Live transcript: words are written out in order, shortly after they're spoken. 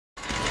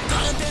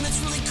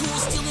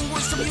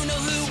You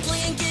know who?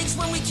 Playing gigs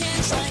when we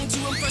can, trying to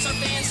impress our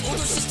fans.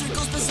 Older sister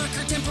goes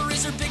berserker, temper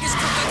is her biggest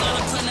crook. I got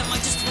a plan that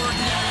might just work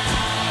now.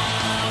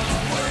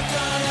 We're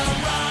gonna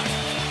rock,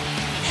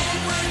 and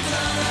we're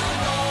gonna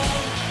roll.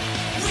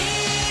 We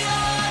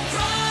are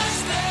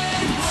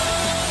Grojband.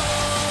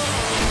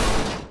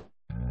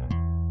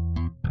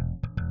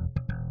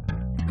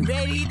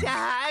 Ready to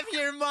have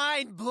your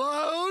mind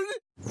blown?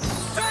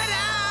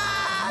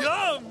 Ta-da!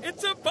 Yum!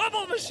 It's a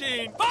bubble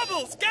machine!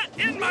 Bubbles, get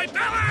in my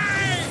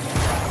belly!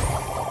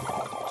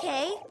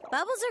 Okay,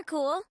 bubbles are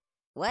cool.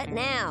 What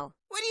now?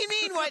 What do you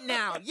mean, what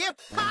now? You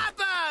pop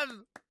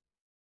 'em!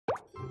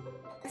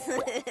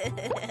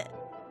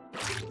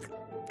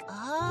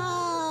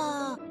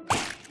 Oh.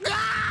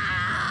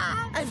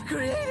 Ah! I've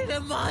created a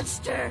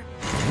monster!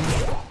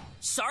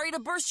 Sorry to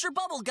burst your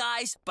bubble,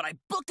 guys, but I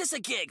booked us a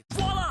gig.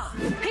 Voila!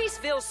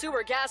 Peaceville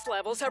sewer gas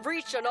levels have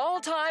reached an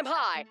all-time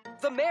high.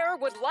 The mayor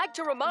would like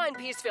to remind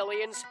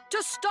Peacevillians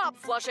to stop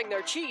flushing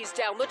their cheese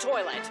down the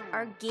toilet.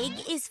 Our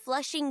gig is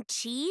flushing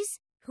cheese?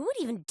 Who would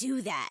even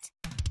do that?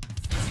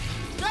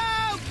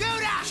 Go,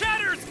 Gouda!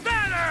 Cheddar's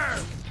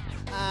better!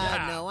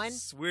 No one?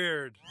 It's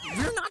weird.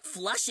 We're not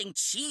flushing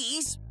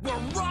cheese. We're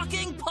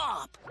rocking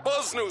pop.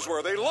 Buzz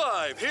Newsworthy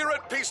live here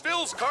at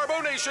Peaceville's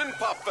Carbonation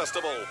Pop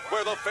Festival,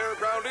 where the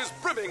fairground is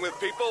brimming with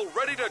people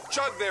ready to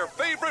chug their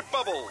favorite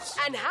bubbles.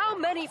 And how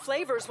many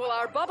flavors will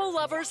our bubble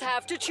lovers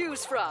have to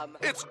choose from?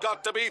 It's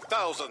got to be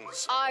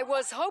thousands. I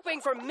was hoping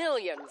for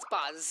millions,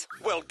 Buzz.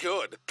 Well,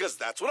 good, because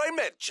that's what I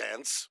meant,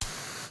 Chance.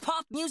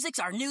 Pop music's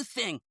our new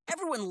thing.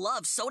 Everyone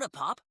loves soda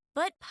pop.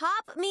 But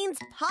pop means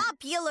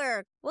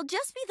popular. Will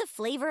just be the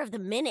flavor of the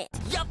minute.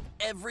 Yup,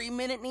 every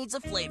minute needs a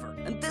flavor,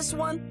 and this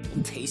one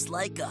tastes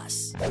like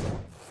us.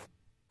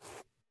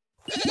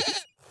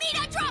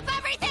 Mina, drop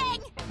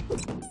everything!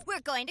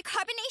 We're going to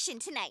Carbonation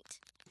tonight.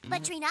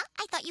 But Trina,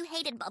 I thought you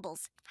hated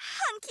bubbles.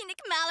 Hunky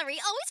Nick Mallory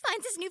always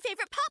finds his new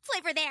favorite pop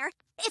flavor there.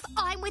 If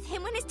I'm with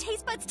him when his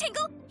taste buds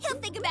tingle, he'll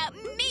think about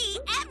me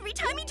every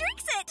time he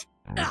drinks it.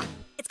 Ugh,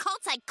 it's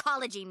called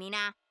psychology,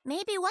 Mina.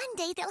 Maybe one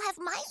day they'll have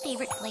my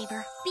favorite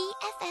flavor,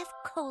 BFF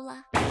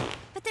Cola.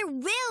 But there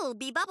will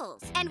be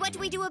bubbles. And what do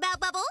we do about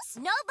bubbles?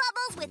 No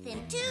bubbles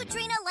within 2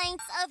 Trina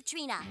lengths of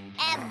Trina.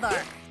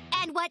 Ever.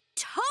 And what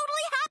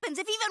totally happens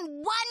if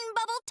even one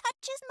bubble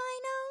touches my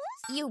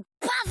nose? You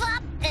puff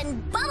up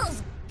and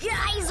bubbles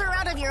geyser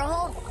out of your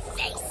whole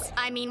face.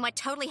 I mean, what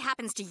totally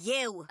happens to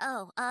you?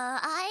 Oh,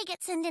 I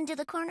get sent into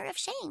the corner of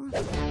shame.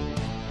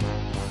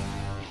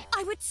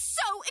 I would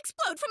so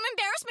explode from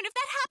embarrassment if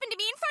that happened to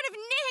me in front of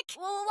Nick.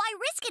 Well, why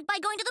risk it by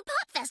going to the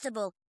pop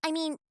festival? I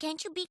mean,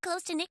 can't you be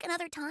close to Nick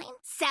another time?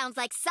 Sounds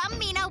like some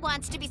Mina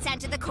wants to be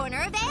sent to the corner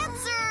of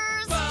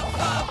answers.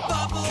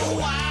 Bubble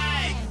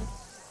wag!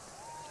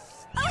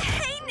 Oh,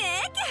 hey,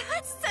 Nick.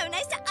 It's so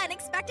nice to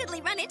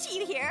unexpectedly run into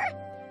you here.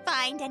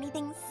 Find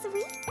anything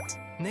sweet?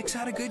 Nick's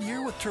had a good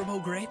year with Turbo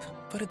Grape,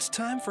 but it's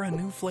time for a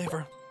new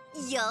flavor.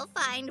 You'll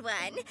find one,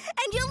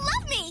 and you'll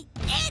love me.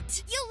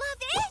 You'll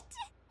love it.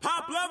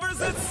 Pop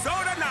lovers and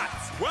soda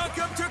nuts,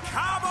 welcome to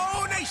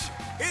Carbonation.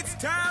 It's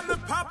time to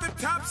pop the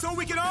top so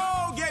we can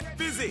all get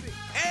busy.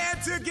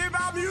 And to give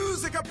our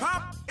music a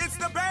pop, it's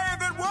the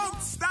band that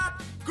won't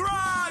stop,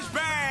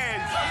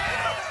 Grojband.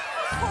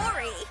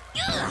 Corey.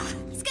 Ugh,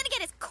 he's gonna get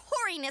his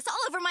Corey-ness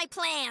all over my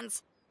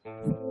plans.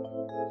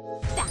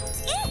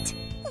 That's it.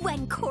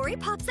 When Corey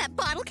pops that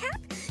bottle cap,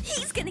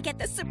 he's gonna get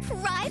the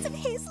surprise of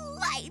his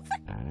life.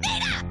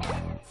 Mina!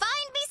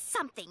 Find me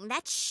something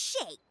that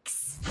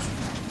shakes.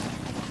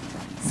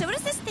 So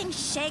does this thing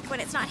shake when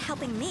it's not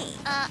helping me?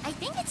 I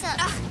think it's a...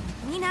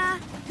 Mina,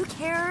 who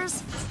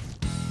cares?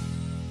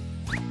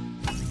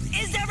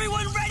 Is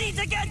everyone ready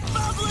to get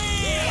bubbly?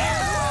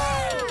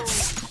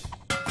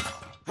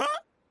 Huh?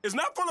 It's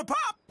not full of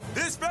pop.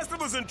 This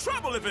festival's in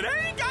trouble if it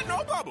ain't got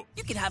no bubble.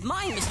 You can have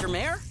mine, Mr.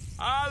 Mayor.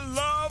 I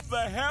love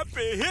the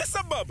happy hiss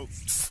of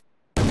bubbles.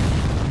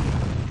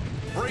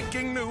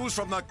 Breaking news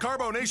from the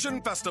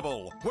Carbonation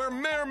Festival, where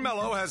Mayor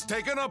Mello has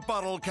taken a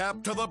bottle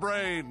cap to the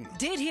brain.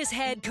 Did his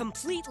head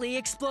completely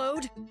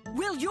explode?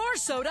 Will your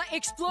soda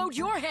explode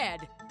your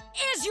head?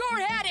 Is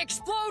your head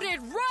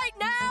exploded right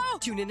now?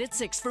 Tune in at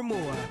 6 for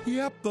more.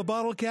 Yep, the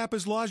bottle cap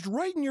is lodged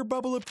right in your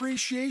bubble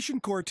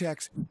appreciation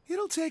cortex.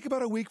 It'll take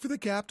about a week for the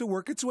cap to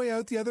work its way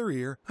out the other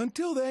ear.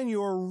 Until then,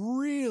 you're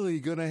really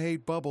gonna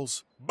hate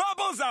bubbles.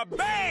 Bubbles are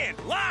banned,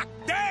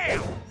 locked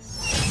down.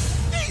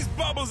 These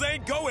bubbles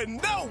ain't going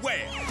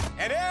nowhere.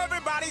 And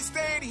everybody's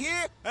staying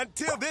here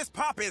until this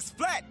pop is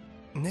flat.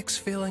 Nick's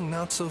feeling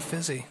not so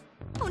fizzy.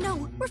 Oh no,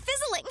 we're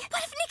fizzling.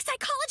 What if Nick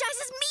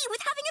psychologizes me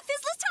with having a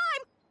fizzless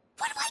time?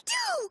 What do I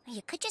do?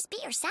 You could just be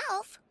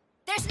yourself.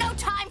 There's no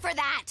time for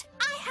that.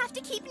 I have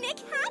to keep Nick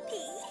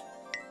happy.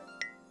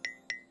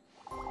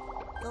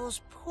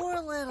 Those poor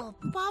little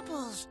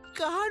bubbles,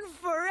 gone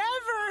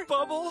forever.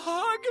 Bubble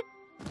hug?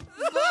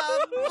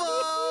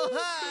 Bubble.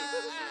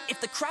 If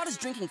the crowd is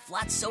drinking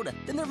flat soda,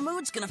 then their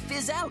mood's gonna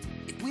fizz out.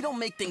 If we don't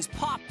make things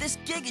pop, this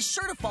gig is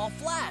sure to fall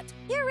flat.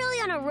 You're really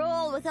on a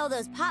roll with all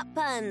those pop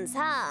puns,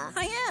 huh?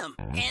 I am,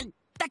 and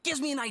that gives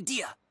me an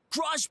idea.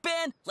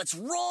 Grojband, let's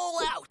roll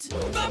out!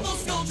 Bubble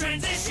Skull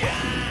transition!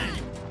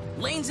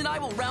 Lanes and I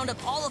will round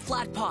up all of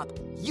Flat Pop.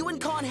 You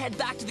and Con head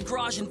back to the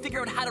garage and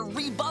figure out how to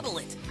re-bubble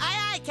it.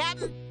 Aye, aye,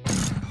 Captain.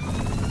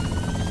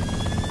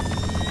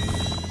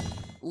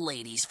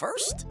 Ladies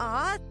first.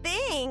 Aw,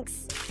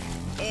 thanks.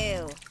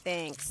 Ew,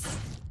 thanks.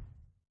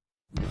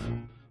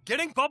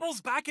 Getting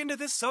Bubbles back into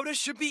this soda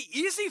should be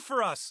easy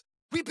for us.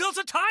 We built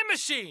a time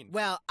machine.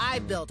 Well, I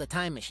built a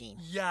time machine.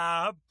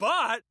 Yeah,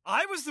 but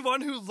I was the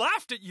one who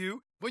laughed at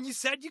you when you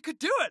said you could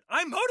do it.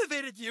 I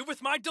motivated you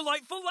with my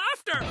delightful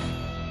laughter.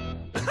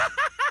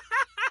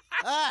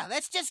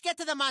 Let's just get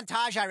to the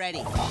montage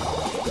already.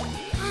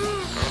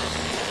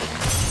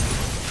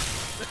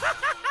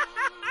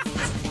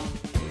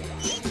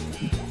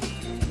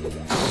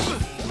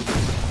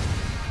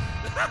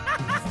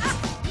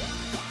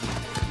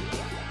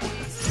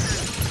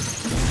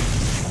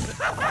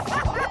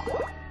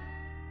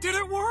 Did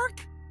it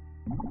work?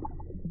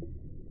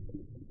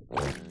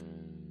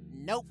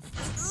 Nope.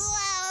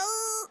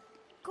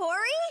 Corey?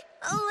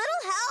 A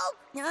little help?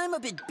 I'm a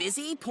bit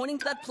busy pointing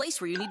to that place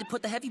where you need to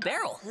put the heavy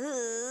barrel.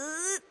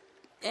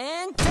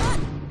 And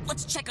done!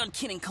 Let's check on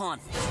Kin and Con.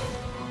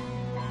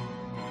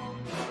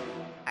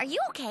 Are you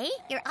okay?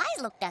 Your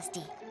eyes look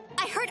dusty.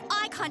 I heard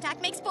eye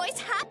contact makes boys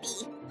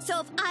happy.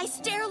 So if I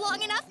stare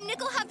long enough, Nick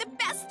will have the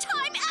best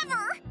time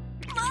ever.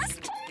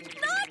 Must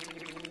not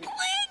blink.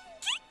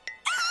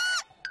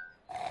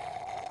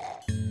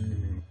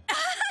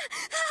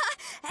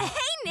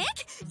 Hey,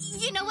 Nick.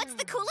 You know what's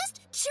the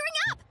coolest? Cheering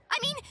up. I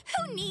mean,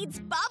 who needs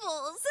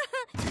bubbles?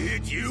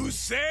 Did you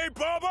say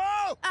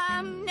bubble?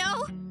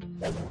 No.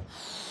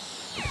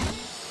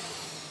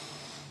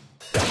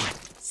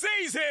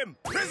 Seize him!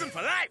 Prison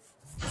for life!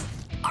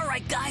 All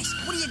right, guys,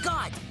 what do you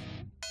got?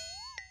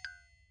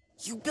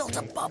 You built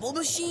a bubble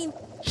machine?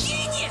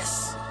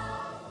 Genius!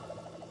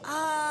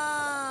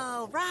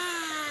 All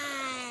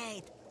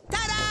right.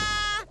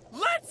 Ta-da!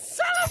 Let's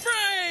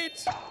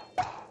celebrate!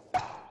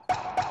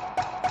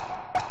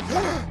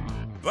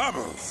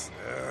 Bubbles.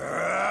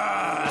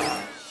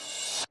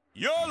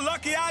 You're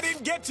lucky I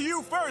didn't get to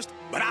you first,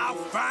 but I'll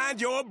find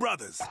your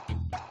brothers.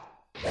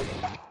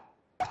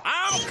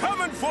 I'm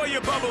coming for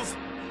you, Bubbles.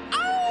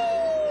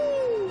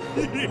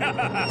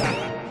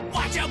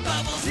 Watch out,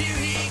 Bubbles, here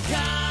he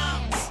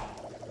comes!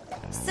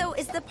 So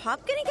is the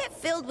pop gonna get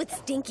filled with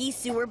stinky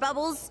sewer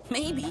bubbles?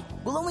 Maybe.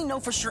 We'll only know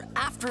for sure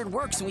after it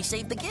works and we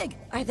save the gig.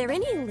 Are there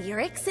any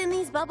lyrics in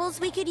these bubbles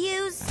we could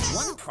use?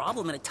 One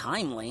problem at a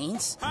time,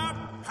 Lanes. Pop,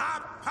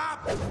 pop,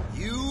 pop.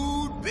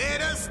 You'd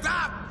better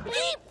stop.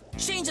 Beep!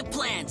 Change of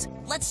plans.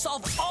 Let's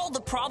solve all the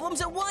problems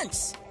at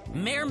once.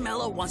 Mayor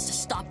Mello wants to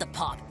stop the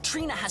pop.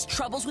 Trina has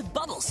troubles with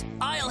bubbles.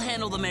 I'll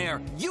handle the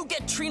mayor. You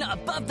get Trina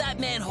above that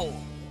manhole.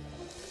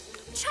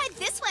 Try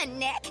this one,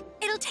 Nick.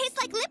 It'll taste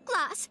like lip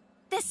gloss.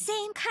 The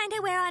same kind I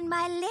wear on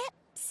my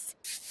lips.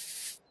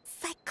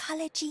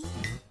 Psychology.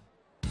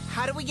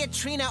 How do we get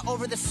Trina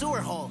over the sewer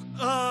hole?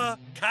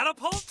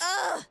 Catapult?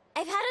 Ugh,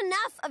 I've had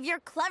enough of your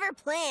clever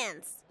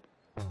plans.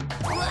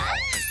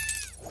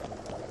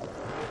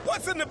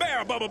 What's in the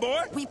barrel, Bubble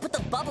Boy? We put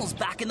the bubbles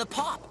back in the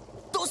pop.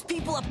 Those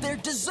people up there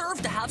deserve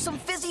to have some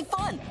fizzy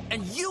fun,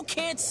 and you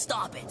can't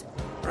stop it.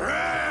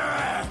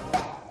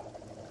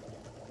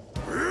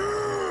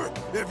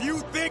 If you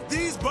think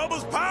these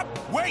bubbles pop,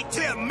 wait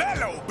till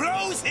Mello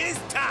blows his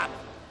top.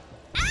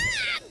 What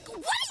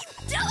are you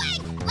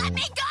doing? Let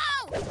me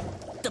go!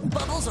 The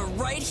bubbles are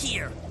right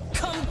here.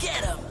 Come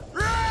get them.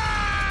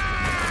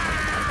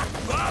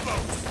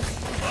 Bubbles!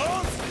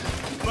 Bubbles!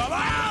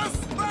 Bubbles!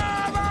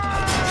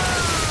 Bubbles!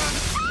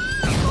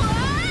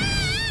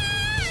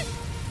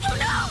 Oh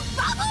no!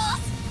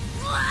 Bubbles!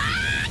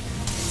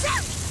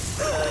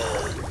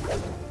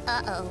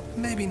 Uh-oh.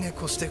 Maybe Nick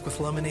will stick with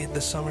lemonade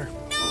this summer.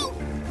 No!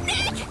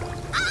 Nick!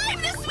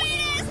 I'm the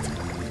sweetest!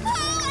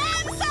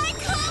 Oh, and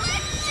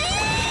psychology!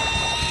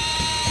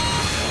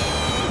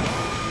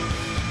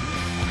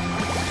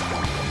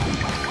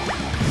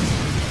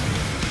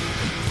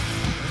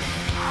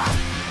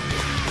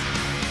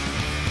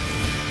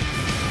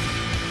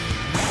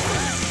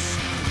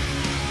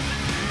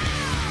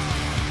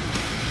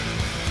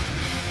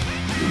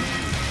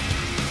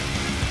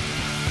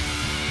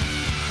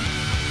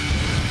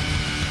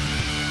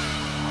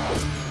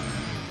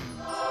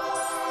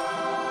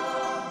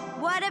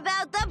 What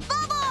about the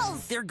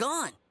bubbles? They're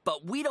gone,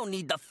 but we don't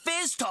need the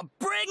fizz to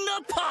bring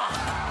the pop.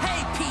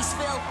 Hey,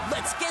 Peaceville,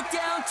 let's get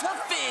down to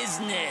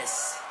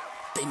fizzness.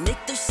 They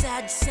make their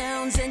sad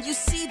sounds and you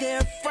see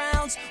their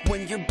frowns.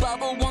 When your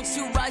bubble wants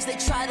to rise, they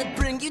try to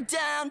bring you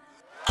down.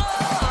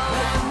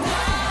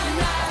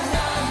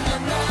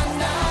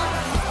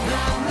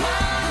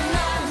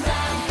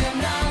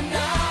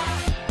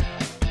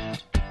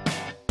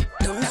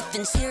 No,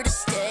 nothing's here to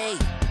stay.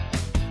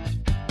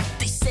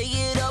 They say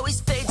it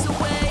always fades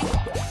away.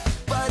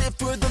 But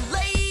if we're the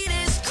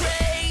latest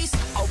craze,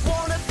 I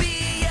wanna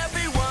be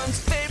everyone's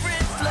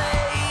favorite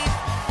flame.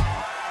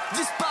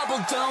 This bubble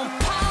don't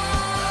pop.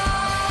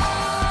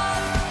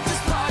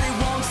 This party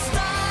won't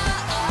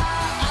stop.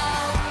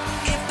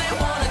 If they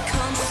wanna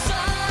come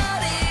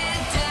shut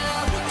it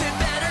down,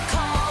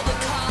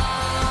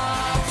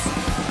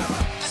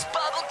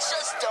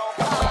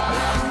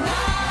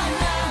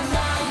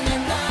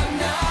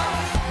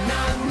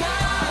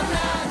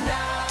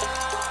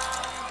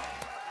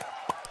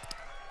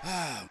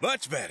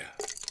 better.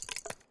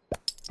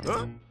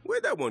 Huh?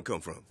 Where'd that one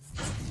come from?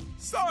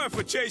 Sorry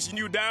for chasing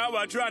you down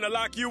while trying to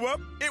lock you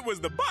up. It was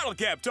the bottle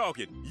cap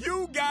talking.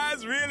 You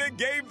guys really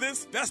gave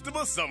this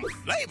festival some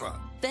flavor.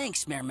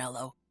 Thanks,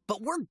 Marmello,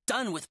 but we're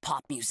done with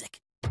pop music.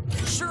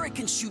 Sure, it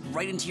can shoot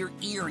right into your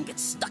ear and get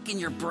stuck in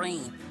your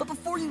brain, but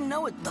before you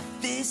know it, the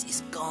fizz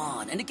is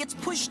gone and it gets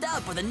pushed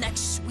out by the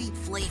next sweet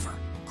flavor.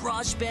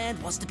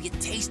 Grojband wants to be a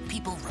taste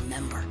people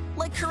remember,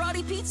 like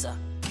karate pizza.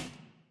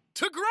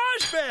 To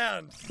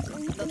Grojband!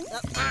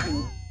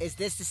 Is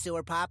this the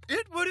sewer pop?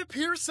 It would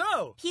appear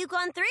so. Puke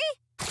on 3?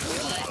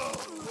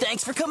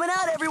 Thanks for coming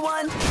out,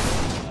 everyone!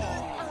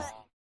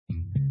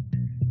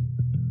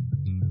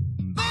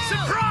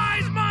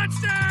 Surprise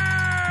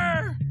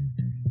monster!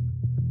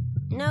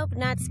 Nope,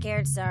 not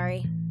scared,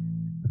 sorry.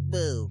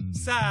 Boo.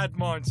 Sad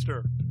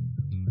monster.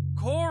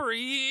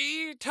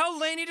 Corey, tell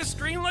Lainey to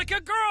scream like a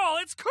girl.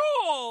 It's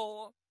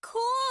cool.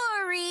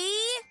 Corey!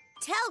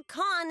 Tell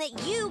Con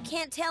that you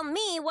can't tell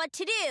me what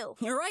to do.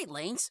 You're right,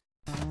 Lanes.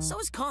 So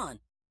is Con.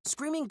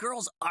 Screaming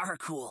girls are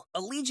cool.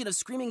 A legion of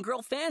Screaming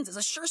Girl fans is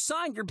a sure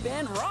sign your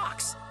band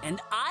rocks. And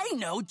I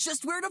know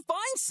just where to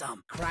find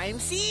some. Crime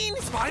scene?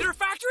 Spider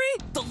Factory?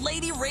 The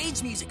Lady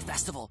Rage Music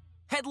Festival.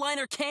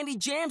 Headliner Candy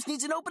Jams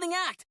needs an opening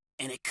act.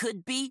 And it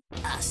could be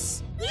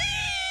us.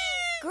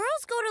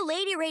 Girls go to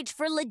Lady Rage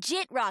for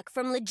legit rock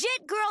from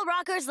legit girl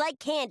rockers like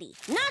Candy,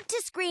 not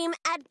to scream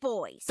at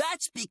boys.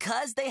 That's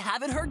because they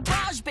haven't heard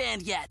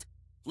Grojband yet.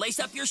 Lace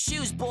up your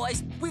shoes,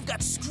 boys. We've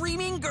got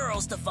screaming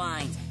girls to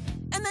find.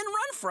 And then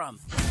run from.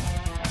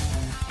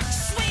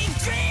 Sweet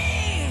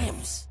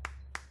dreams!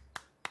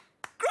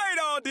 Great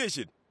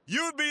audition.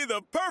 You'd be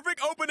the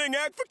perfect opening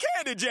act for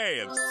Candy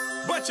Jams.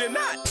 But you're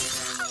not.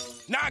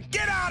 Now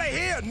get out of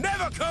here and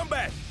never come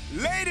back.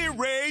 Lady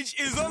Rage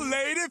is a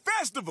lady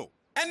festival.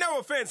 And no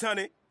offense,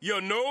 honey,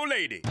 you're no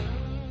lady.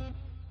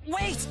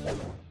 Wait!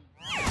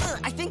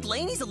 I think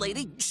Lainey's a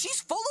lady.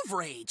 She's full of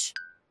rage.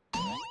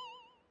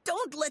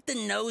 Don't let the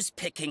nose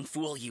picking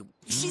fool you.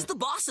 She's the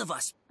boss of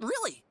us,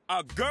 really.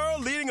 A girl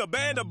leading a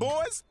band of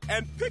boys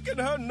and picking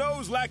her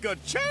nose like a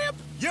champ?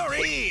 You're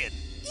in.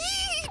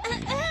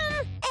 A,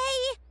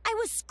 I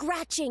was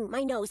scratching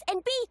my nose,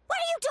 and B, what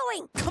are you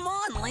doing? Come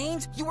on,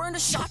 Lanes. You earned a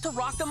shot to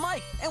rock the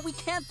mic, and we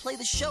can't play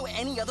the show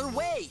any other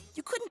way.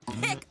 You couldn't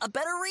pick a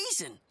better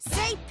reason.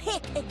 Say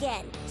pick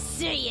again.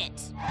 Say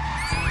it.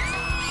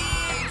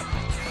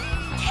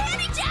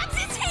 Candy Jams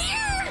is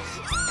here!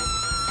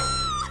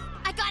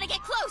 I gotta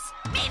get close.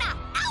 Mina,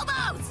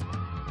 elbows!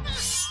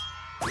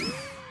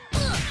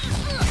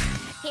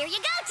 Here you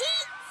go, T.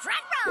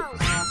 Front row.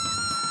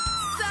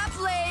 Sup,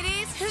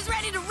 ladies? Who's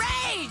ready to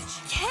rage?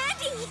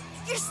 Candy,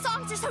 your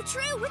songs are so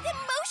true with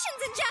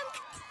emotions and junk.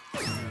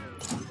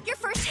 Your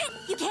first hit,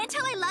 You Can't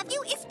Tell I Love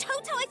You, is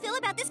totes how I feel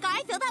about this guy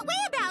I feel that way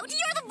about.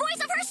 You're the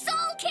voice of her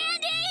soul,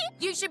 Candy!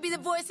 You should be the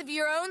voice of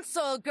your own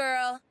soul,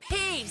 girl.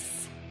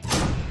 Peace.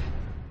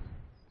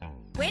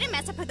 Way to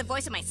mess up who the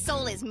voice of my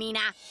soul is,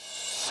 Mina.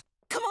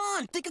 Come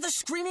on, think of the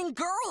screaming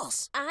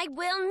girls. I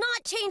will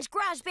not change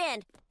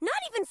Grojband.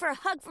 Not even for a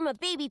hug from a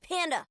baby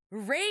panda.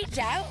 Rage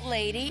out,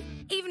 lady.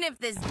 Even if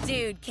this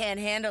dude can't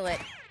handle it.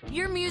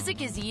 Your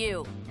music is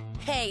you.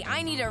 Hey,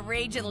 I need a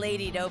raging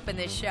lady to open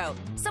this show.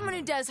 Someone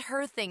who does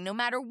her thing no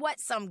matter what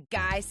some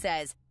guy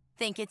says.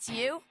 Think it's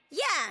you?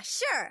 Yeah,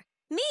 sure.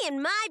 Me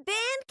and my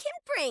band can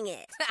bring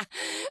it.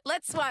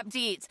 Let's swap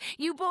deets.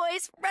 You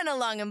boys, run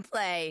along and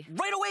play.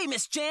 Right away,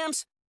 Miss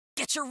Jams.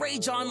 Get your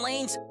rage on,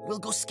 Lanes. We'll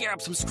go scare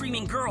up some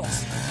screaming girls.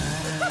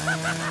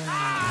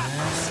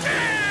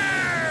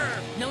 Scare!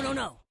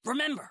 No.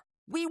 Remember,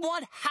 we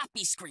want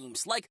happy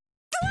screams like,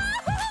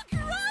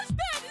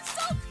 Grojband is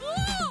so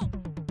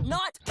cool!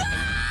 not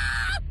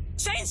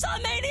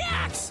Chainsaw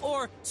Maniacs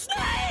or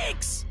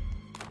Snakes!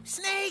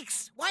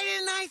 Snakes! Why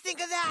didn't I think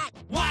of that?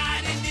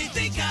 Why didn't you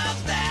think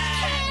of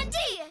that?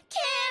 Candy!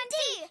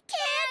 Candy!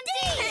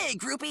 Candy! Hey,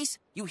 groupies.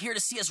 You here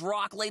to see us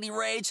rock Lady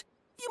Rage?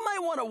 You might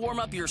want to warm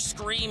up your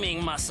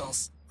screaming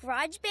muscles.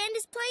 Grojband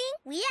is playing?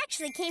 We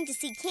actually came to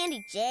see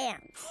Candy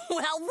Jam.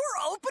 Well,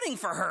 we're opening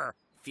for her.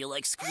 Feel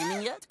like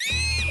screaming yet?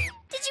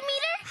 Did you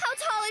meet her? How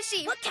tall is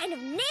she? What kind of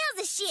nails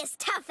is she as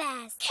tough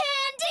as?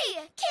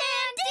 Candy!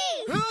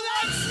 Candy! Who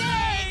likes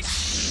snakes?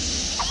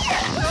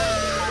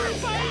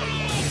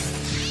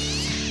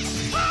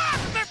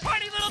 Their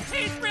tiny little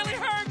teeth really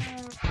hurt.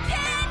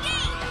 Candy!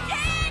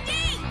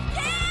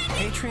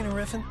 Hey, Trina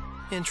Riffin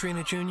and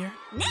Trina Jr.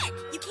 Nick,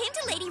 you came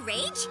to Lady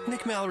Rage?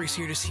 Nick Mallory's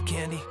here to see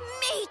Candy.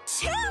 Me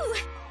too!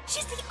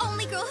 She's the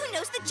only girl who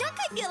knows the junk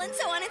I feel and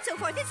so on and so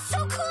forth. It's so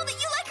cool that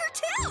you like her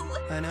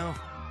too! I know.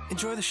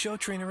 Enjoy the show,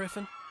 Trina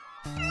Riffin.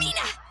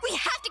 Mina, we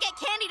have to get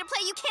Candy to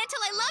play You Can't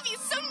Till I Love You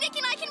so Nick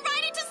and I can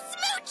ride into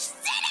Smooch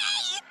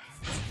City!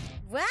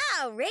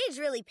 Wow, rage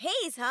really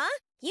pays, huh?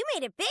 You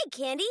made it big,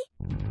 Candy.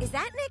 Is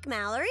that Nick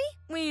Mallory?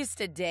 We used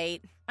to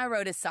date. I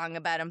wrote a song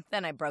about him,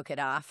 then I broke it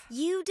off.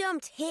 You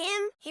dumped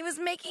him? He was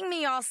making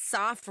me all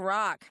soft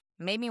rock.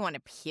 Made me want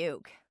to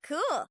puke.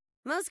 Cool.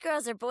 Most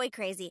girls are boy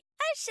crazy.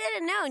 I should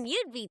have known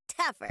you'd be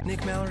tougher.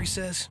 Nick Mallory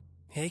says,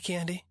 hey,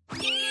 Candy.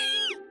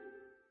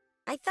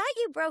 I thought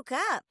you broke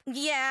up.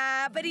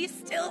 Yeah, but he's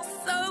still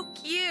so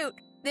cute.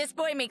 This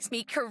boy makes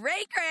me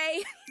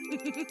cray-cray.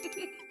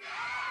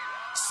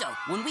 So,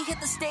 when we hit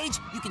the stage,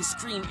 you can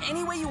scream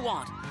any way you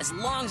want, as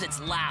long as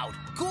it's loud.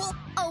 Cool?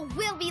 Oh,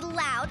 we'll be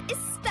loud,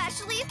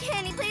 especially if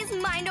Candy plays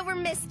Mind Over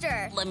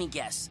Mister. Let me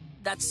guess.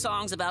 That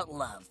song's about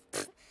love.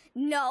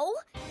 No,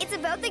 it's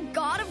about the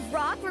god of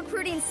rock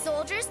recruiting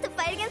soldiers to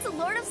fight against the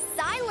Lord of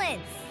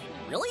Silence.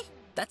 Really?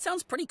 That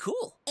sounds pretty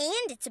cool.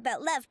 And it's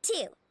about love,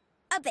 too.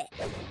 A bit.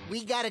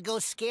 We gotta go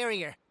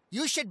scarier.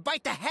 You should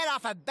bite the head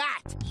off a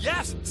bat.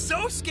 Yes,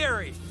 so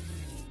scary.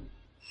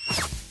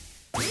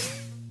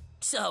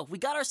 So, we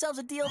got ourselves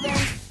a deal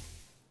then?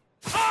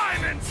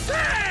 I'm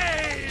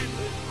insane!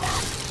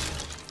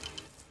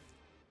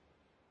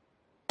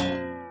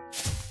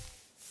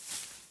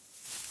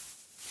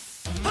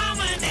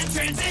 Permanent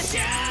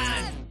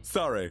transition!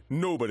 Sorry,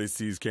 nobody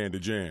sees Candy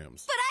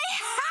Jams. But I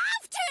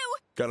have to!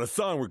 Got a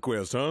song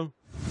request, huh?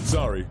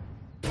 Sorry.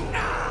 Nina,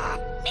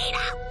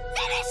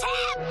 finish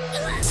him!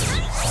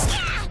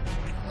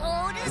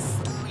 Go to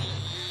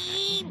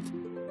sleep.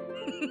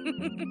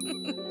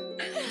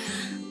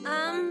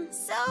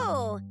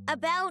 So,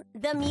 about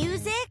the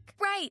music?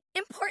 Right,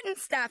 important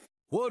stuff.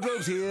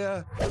 Wardrobe's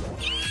here.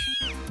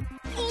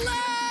 Clothes!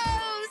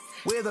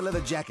 Wear the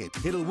leather jacket.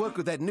 It'll work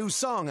with that new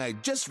song I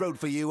just wrote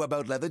for you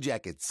about leather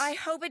jackets. I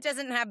hope it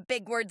doesn't have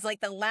big words like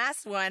the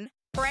last one.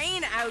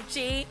 Brain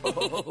ouchie.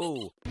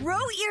 Oh.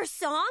 Wrote your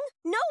song?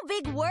 No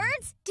big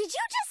words? Did you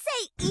just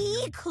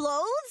say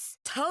clothes?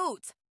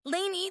 Toads.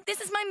 Lainey,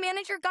 this is my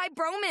manager, Guy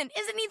Broman.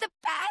 Isn't he the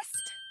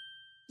best?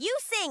 You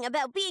sing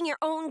about being your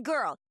own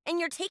girl, and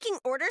you're taking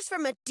orders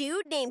from a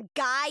dude named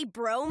Guy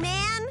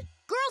Broman?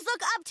 Girls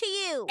look up to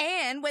you.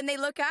 And when they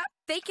look up,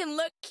 they can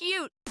look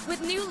cute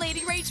with new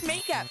Lady Rage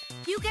makeup.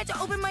 You get to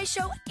open my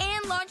show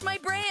and launch my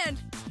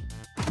brand.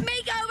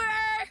 Makeover!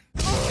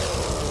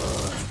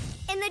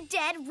 And the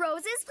Dead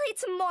Roses play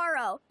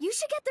tomorrow. You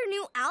should get their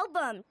new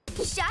album.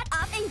 Shut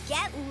up and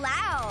get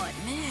loud.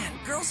 Man,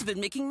 girls have been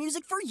making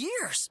music for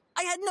years.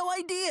 I had no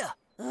idea.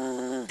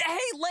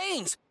 Hey,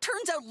 Lanes!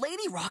 Turns out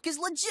Lady Rock is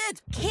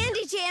legit.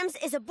 Candy Jams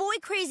is a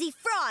boy-crazy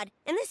fraud,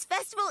 and this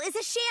festival is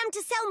a sham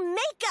to sell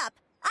makeup.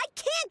 I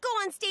can't go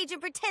on stage and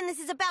pretend this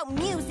is about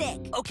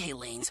music. Okay,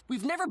 Lanes,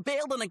 we've never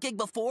bailed on a gig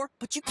before,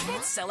 but you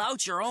can't sell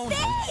out your own...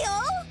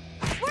 Bail?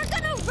 We're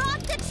gonna rock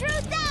the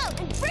truth out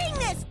and bring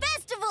this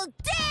festival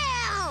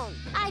down!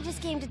 I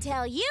just came to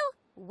tell you,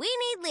 we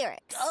need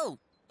lyrics. Oh,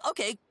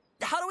 okay.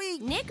 How do we...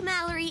 Nick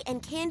Mallory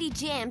and Candy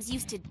Jams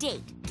used to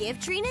date. Give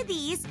Trina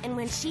these, and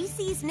when she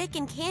sees Nick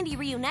and Candy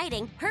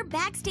reuniting, her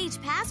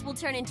backstage pass will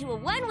turn into a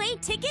one-way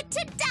ticket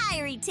to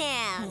Diary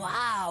Town.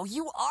 Wow,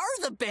 you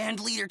are the band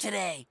leader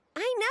today.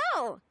 I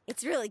know.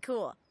 It's really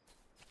cool.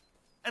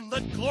 And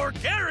let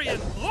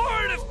Glorgarian,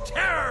 Lord of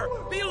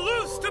Terror, be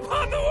loosed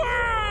upon the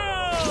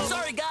world!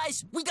 Sorry,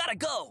 guys. We gotta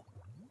go.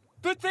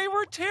 But they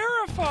were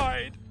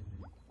terrified.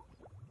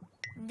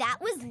 That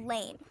was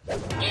lame.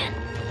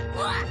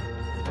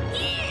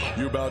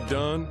 You about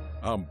done?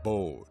 I'm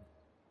bored.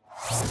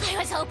 I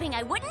was hoping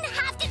I wouldn't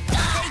have to...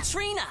 Hey,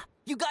 Trina!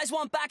 You guys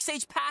want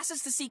backstage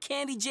passes to see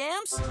Candy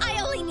Jams?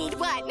 I only need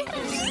one.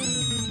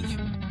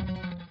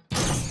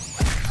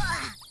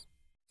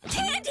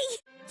 Candy!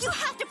 You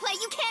have to play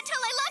You Can't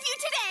Tell I Love You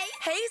today!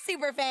 Hey,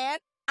 superfan.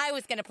 I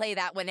was gonna play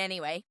that one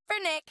anyway. For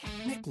Nick.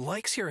 Nick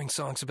likes hearing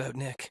songs about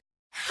Nick.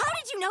 How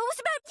did you know it was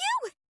about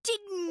you? Did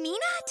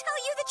Mina tell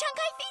you the junk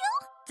I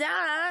feel?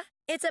 Duh.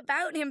 It's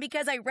about him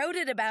because I wrote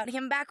it about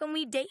him back when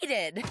we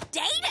dated.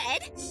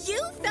 Dated?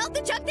 You felt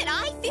the junk that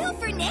I feel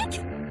for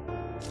Nick?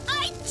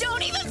 I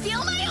don't even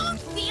feel my own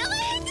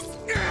feelings?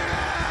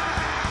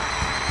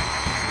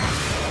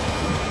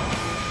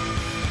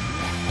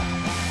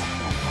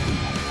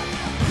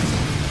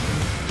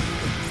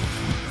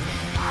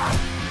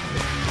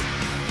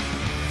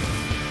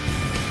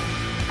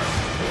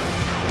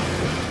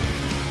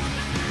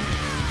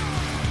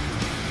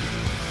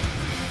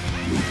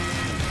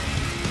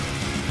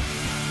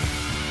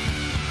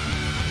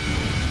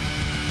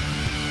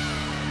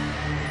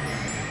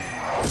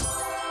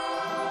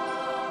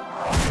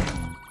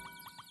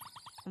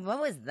 What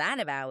was that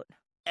about?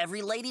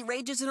 Every lady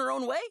rages in her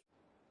own way?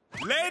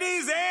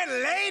 Ladies and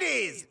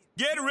ladies,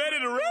 get ready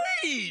to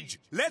rage.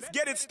 Let's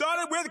get it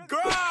started with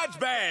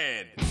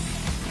Grojband.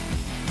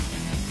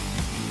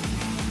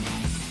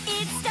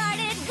 It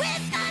started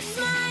with a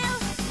smile.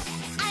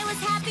 I was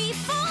happy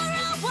for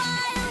a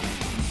while.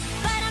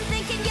 But I'm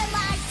thinking you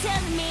lied to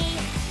me.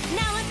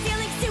 Now I'm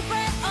feeling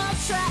super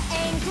ultra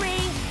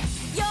angry.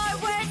 Your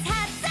words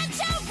had such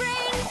a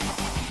ring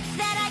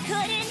that I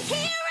couldn't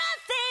hear a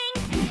thing.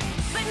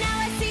 But now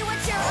I see what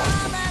you're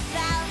all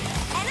about.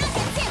 And I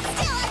can sit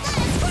still, I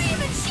gotta scream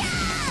and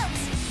shout.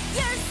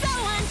 You're so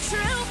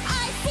untrue,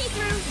 I see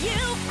through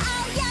you.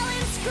 I'll yell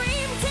and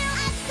scream till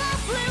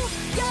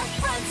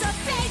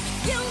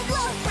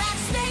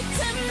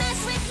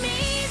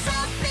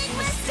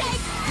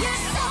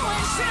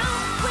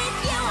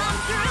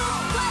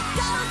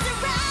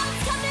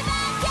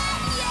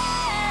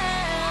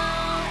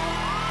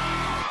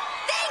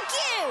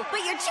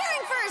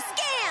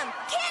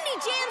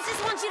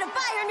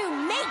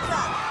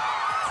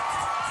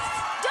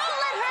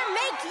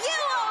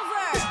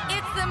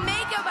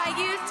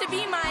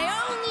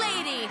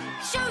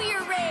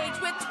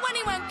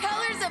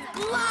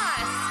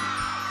loss!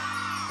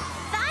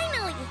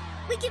 Finally!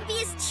 We can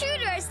be as true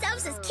to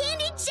ourselves as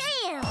Candy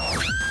Jam!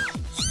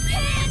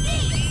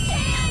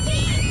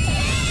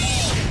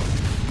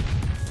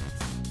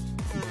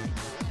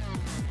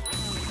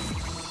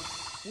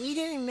 We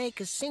didn't make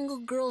a single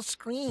girl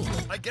scream.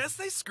 I guess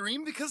they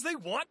scream because they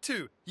want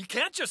to. You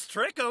can't just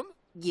trick them.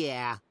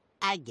 Yeah,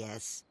 I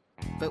guess.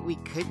 But we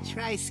could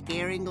try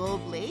scaring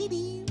old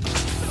ladies.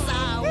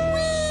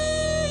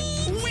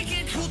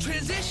 Wicked cool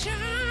transition!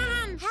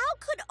 How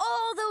could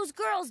all those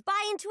girls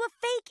buy into a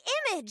fake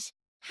image?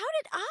 How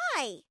did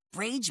I?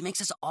 Rage makes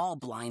us all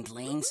blind,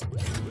 Lanes.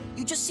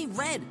 You just see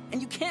red,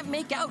 and you can't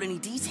make out any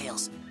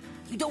details.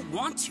 You don't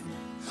want to.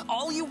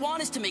 All you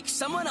want is to make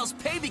someone else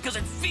pay because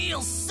it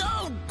feels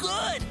so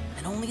good!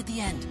 And only at the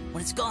end,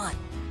 when it's gone,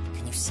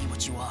 can you see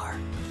what you are.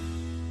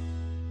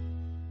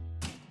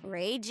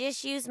 Rage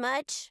issues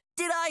much?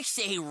 Did I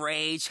say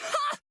rage?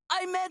 Ha!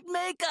 I meant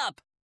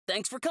makeup!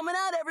 Thanks for coming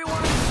out,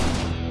 everyone!